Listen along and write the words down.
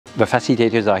The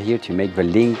facilitators are here to make the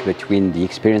link between the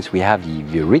experience we have,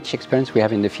 the rich experience we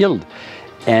have in the field,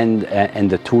 and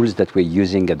the tools that we're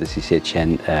using at the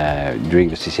CCHN during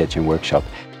the CCHN workshop.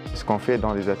 Ce qu'on fait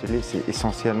dans les ateliers, c'est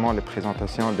essentiellement les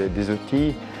présentations des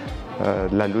outils,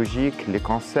 la logique, les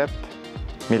concepts,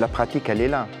 mais la pratique, elle est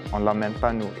là, on ne l'emmène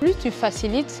pas nous. Plus tu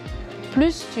facilites,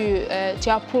 plus tu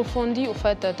approfondis au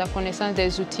fait, ta connaissance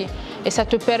des outils. Et ça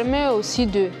te permet aussi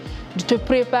de te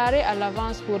préparer à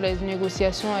l'avance pour les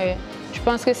négociations. Et je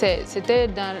pense que c'était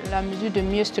dans la mesure de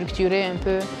mieux structurer un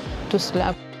peu tout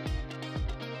cela.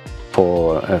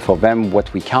 For them,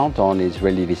 what we count on is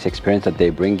really this experience that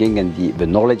they're bringing and the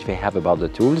knowledge they have about the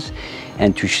tools,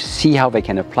 and to see how they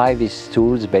can apply these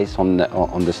tools based on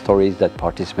the stories that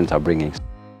participants are bringing.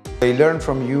 They learn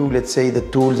from you, let's say, the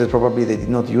tools that probably they did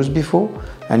not use before,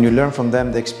 and you learn from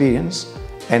them the experience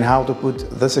and how to put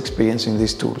this experience in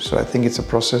these tools. So I think it's a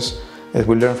process that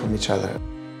we learn from each other.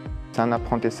 C'est un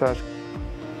apprentissage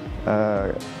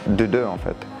de deux en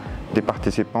fait, des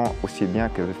participants aussi bien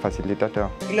que des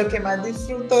facilitateurs. Lo que más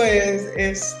disfruto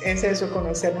es eso,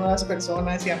 conocer nuevas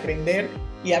personas y aprender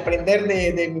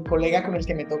de mi colega con el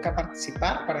que me toca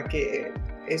participar, para que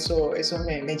eso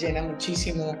me llena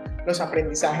muchísimo los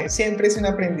aprendizajes. Siempre es un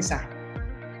aprendizaje.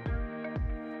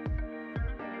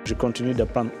 Je continue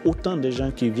d'apprendre autant de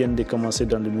gens qui viennent de commencer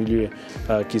dans le milieu,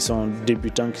 qui sont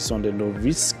débutants, qui sont des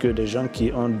novices, que des gens qui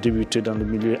ont débuté dans le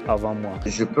milieu avant moi.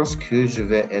 Je pense que je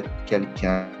vais être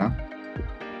quelqu'un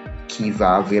qui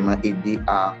va vraiment aider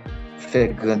à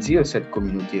faire grandir cette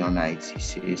communauté en Haïti.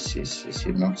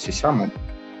 C'est ça mon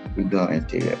plus grand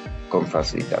intérêt comme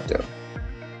facilitateur.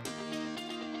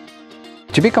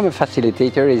 To become a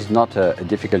facilitator is not a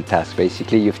difficult task.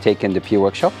 Basically, you've taken the peer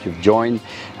workshop, you've joined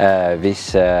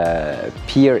this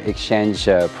peer exchange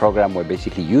program where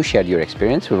basically you shared your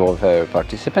experience with all the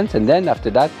participants, and then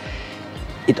after that,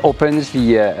 it opens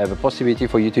the possibility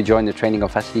for you to join the training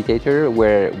of facilitator,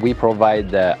 where we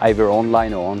provide either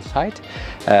online or on-site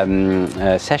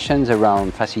sessions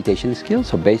around facilitation skills,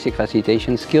 so basic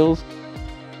facilitation skills.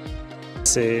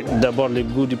 C'est d'abord le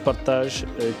goût du partage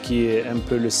qui est un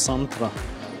peu le centre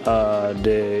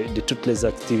de toutes les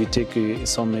activités qui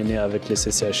sont menées avec le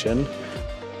CCHN.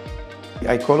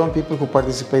 I call on people who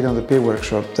participate on the peer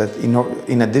workshop that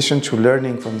in addition to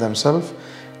learning from themselves,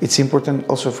 it's important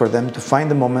also for them to find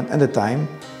the moment and the time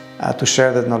to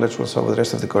share that knowledge also with the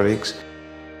rest of the colleagues.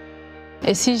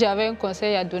 Et si j'avais un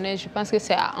conseil à donner, je pense que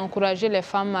c'est à encourager les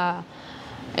femmes à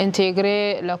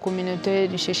intégrer la communauté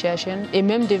du CCHN et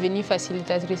même devenir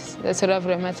facilitatrice. Ça sera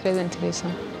vraiment très intéressant.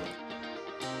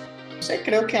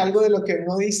 Creo que algo de lo que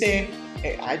uno dice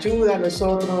ayuda a los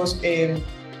otros,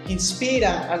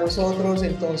 inspira a los otros,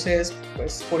 entonces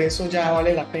pues por eso ya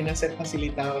vale la pena ser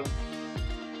facilitador.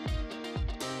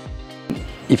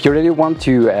 If you really want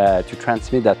to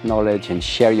transmit that knowledge and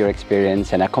share your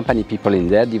experience and accompany people in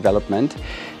their development,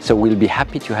 so we'll be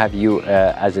happy to have you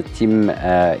as a team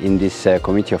in this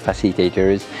community of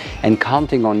facilitators, and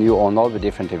counting on you on all the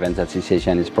different events that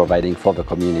CCHN is providing for the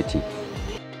community.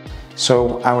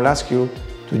 So I will ask you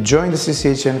to join the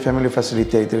CCHN family of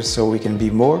facilitators so we can be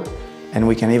more, and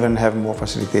we can even have more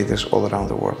facilitators all around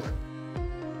the world.